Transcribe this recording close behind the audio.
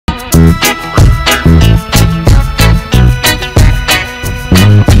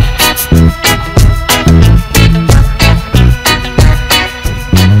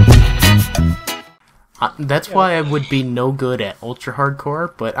That's why I would be no good at ultra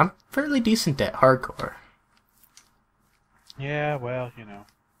hardcore, but I'm fairly decent at hardcore. Yeah, well, you know.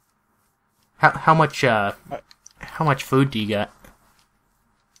 How much food do you got?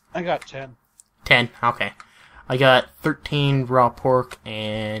 I got 10. 10, okay. I got 13 raw pork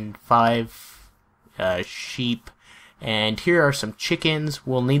and 5 sheep. And here are some chickens.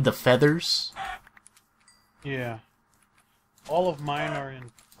 We'll need the feathers. Yeah. All of mine are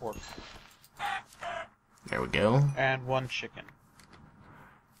in pork. There we go. And 1 chicken.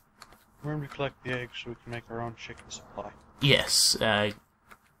 We're going to collect the eggs so we can make our own chicken supply. Yes.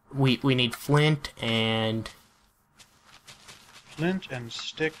 We need flint and... Flint and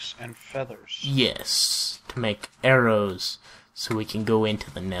sticks and feathers. Yes. To make arrows so we can go into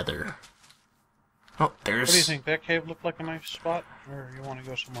the nether. Oh, there's... What do you think? That cave looked like a nice spot? Or you want to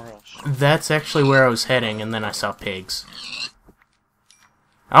go somewhere else? That's actually where I was heading, and then I saw pigs.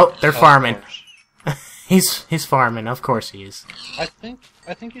 Oh, they're farming. He's farming, of course he is. I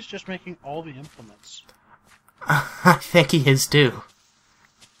think he's just making all the implements. I think he is too.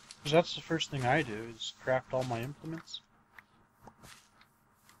 Because that's the first thing I do, is craft all my implements.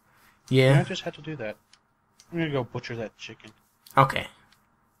 Yeah. I just had to do that. I'm gonna go butcher that chicken. Okay.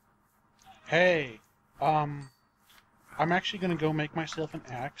 Hey, I'm actually gonna go make myself an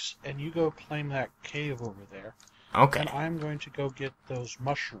axe, and you go claim that cave over there. Okay. And I'm going to go get those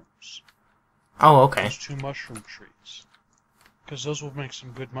mushrooms. Oh, okay. Those 2 mushroom trees. Because those will make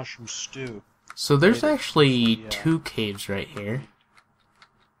some good mushroom stew. So there's actually 2 caves right here.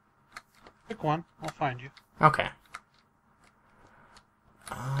 Pick one. I'll find you. Okay.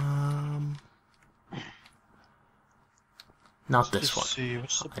 Not this one. See,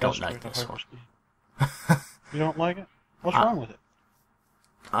 what's the I don't best like way to this one. harvest You don't like it? What's wrong with it?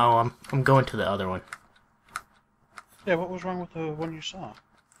 Oh, I'm going to the other one. Yeah, what was wrong with the one you saw?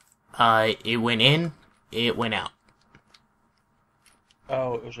 It went in, it went out.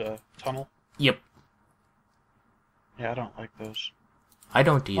 Oh, it was a tunnel? Yep. Yeah, I don't like those. I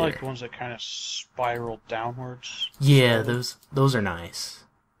don't either. I like the ones that kind of spiral downwards. Yeah, those are nice.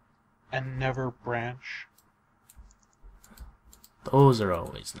 And never branch. Those are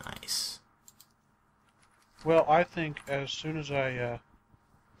always nice. Well, I think as soon as I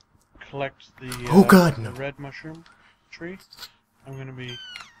collect the, the red mushroom tree, I'm going to be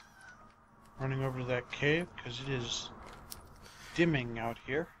running over to that cave, because it is dimming out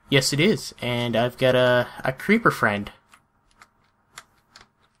here. Yes, it is. And I've got a creeper friend.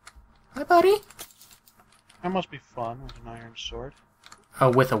 Hi, buddy. That must be fun with an iron sword.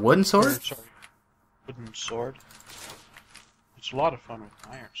 With a wooden sword? Or, sorry, wooden sword. It's a lot of fun with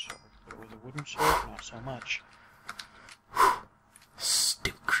an iron sword, but with a wooden sword, not so much.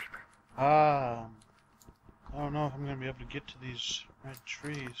 Stupid creeper. I don't know if I'm going to be able to get to these red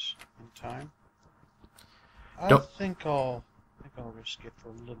trees in time. I think I'll risk it for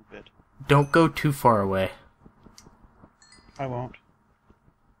a little bit. Don't go too far away. I won't.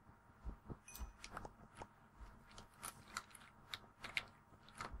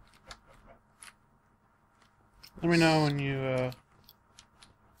 Let me know when you,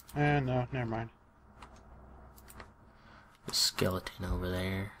 no, never mind. The skeleton over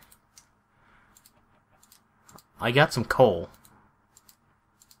there. I got some coal.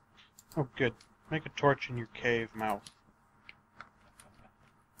 Oh, good. Make a torch in your cave mouth.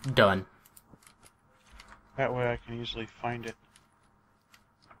 Done. That way I can easily find it.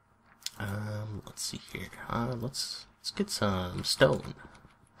 Let's see here. Let's get some stone.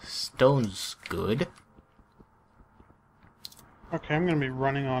 Stone's good. Okay, I'm gonna be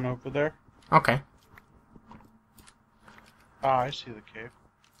running on over there. Okay. Ah, I see the cave.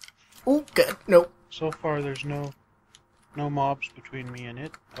 Oh, good. Nope. So far, there's no mobs between me and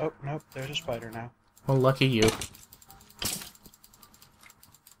it. Oh, nope, there's a spider now. Well, lucky you.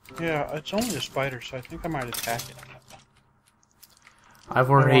 Yeah, it's only a spider, so I think I might attack it. I've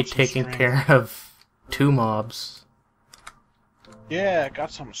already taken care of 2 mobs. Yeah, I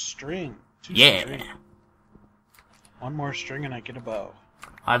got some string. 2 Yeah. string. 1 more string and I get a bow.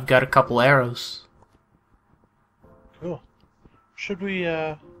 I've got a couple arrows. Cool. Should we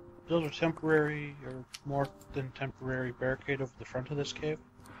build a temporary, or more than temporary, barricade over the front of this cave?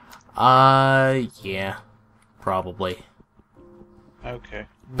 Yeah. Probably. Okay.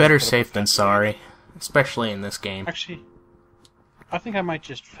 Better safe than sorry. Especially in this game. Actually, I think I might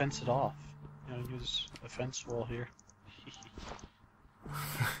just fence it off. You know, use a fence wall here.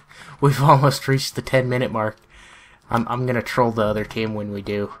 We've almost reached the 10-minute mark. I'm gonna troll the other team when we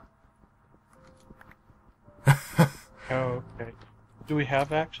do. Oh, okay. Do we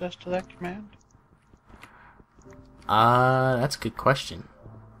have access to that command? That's a good question.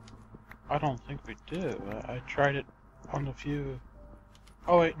 I don't think we do. I tried it on the few...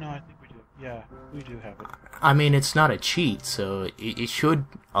 Oh, wait, no, I think we do. Yeah, we do have it. I mean, it's not a cheat, so it should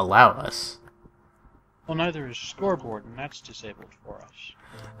allow us. Well, neither is scoreboard, and that's disabled for us.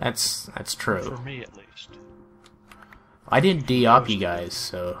 That's true. For me, at least. I didn't de-op you guys,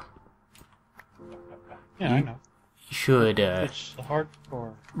 so... Yeah, I know. You should, It's the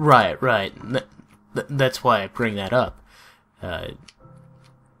hardcore. Right. That's why I bring that up. Let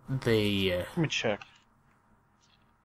me check.